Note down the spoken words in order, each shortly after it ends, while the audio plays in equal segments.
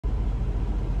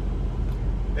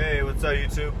Hey, what's up,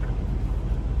 YouTube?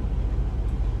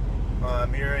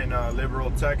 I'm here in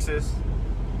Liberal, Texas,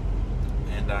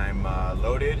 and I'm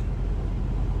loaded,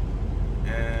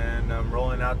 and I'm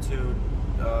rolling out to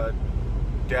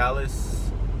Dallas,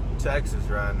 Texas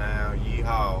right now.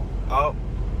 Yeehaw! Oh,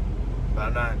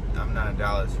 but I'm not in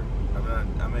Dallas.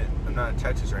 I'm not in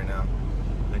Texas right now.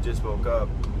 I just woke up,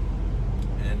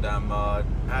 and I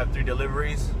have 3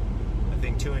 deliveries. I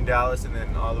think 2 in Dallas, and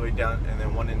then all the way down, and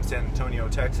then 1 in San Antonio,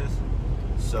 Texas.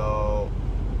 So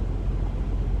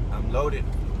I'm loaded.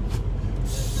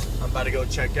 I'm about to go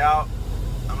check out.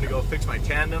 I'm gonna go fix my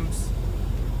tandems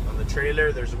on the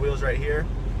trailer. There's the wheels right here,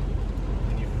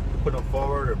 and you put them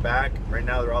forward or back. Right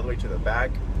now they're all the way to the back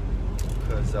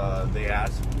because they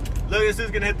asked. Look, this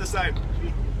is gonna hit the side.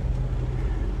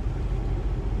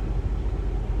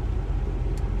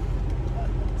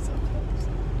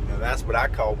 Now that's what I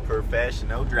call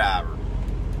professional driver.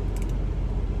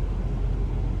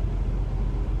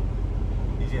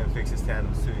 He's gonna fix his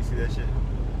tandems too. You see that shit?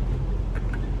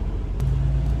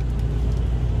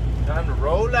 Time to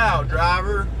roll out,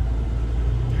 driver.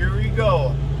 Here we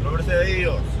go. Notice the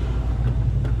heels.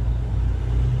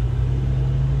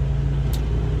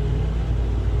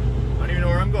 I don't even know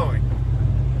where I'm going.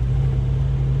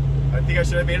 I think I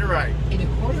should have made it right. In a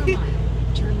quarter mile,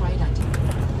 turn right onto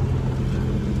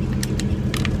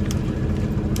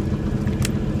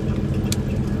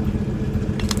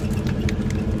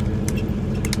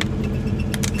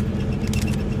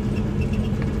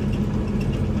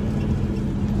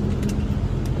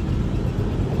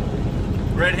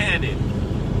red-handed.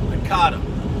 I caught him.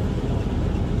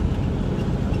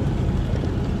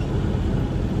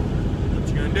 What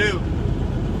you gonna do?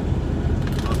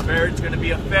 A ferret's gonna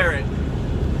be a ferret,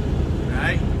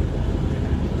 right?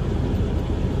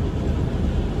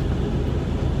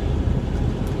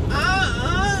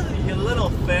 You little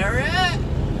ferret.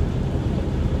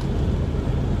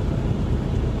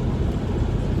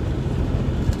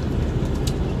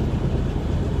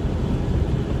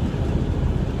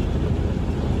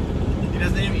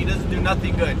 He doesn't do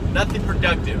nothing good, nothing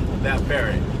productive, that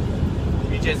ferret.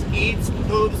 He just eats,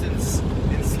 poops, and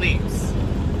sleeps.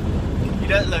 He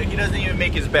doesn't even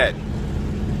make his bed.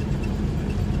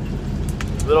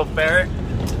 Little ferret,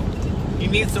 he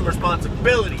needs some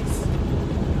responsibilities.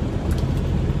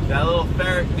 That little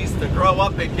ferret needs to grow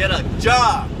up and get a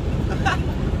job.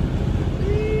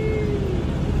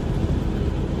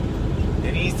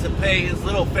 And he needs to pay his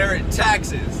little ferret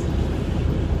taxes.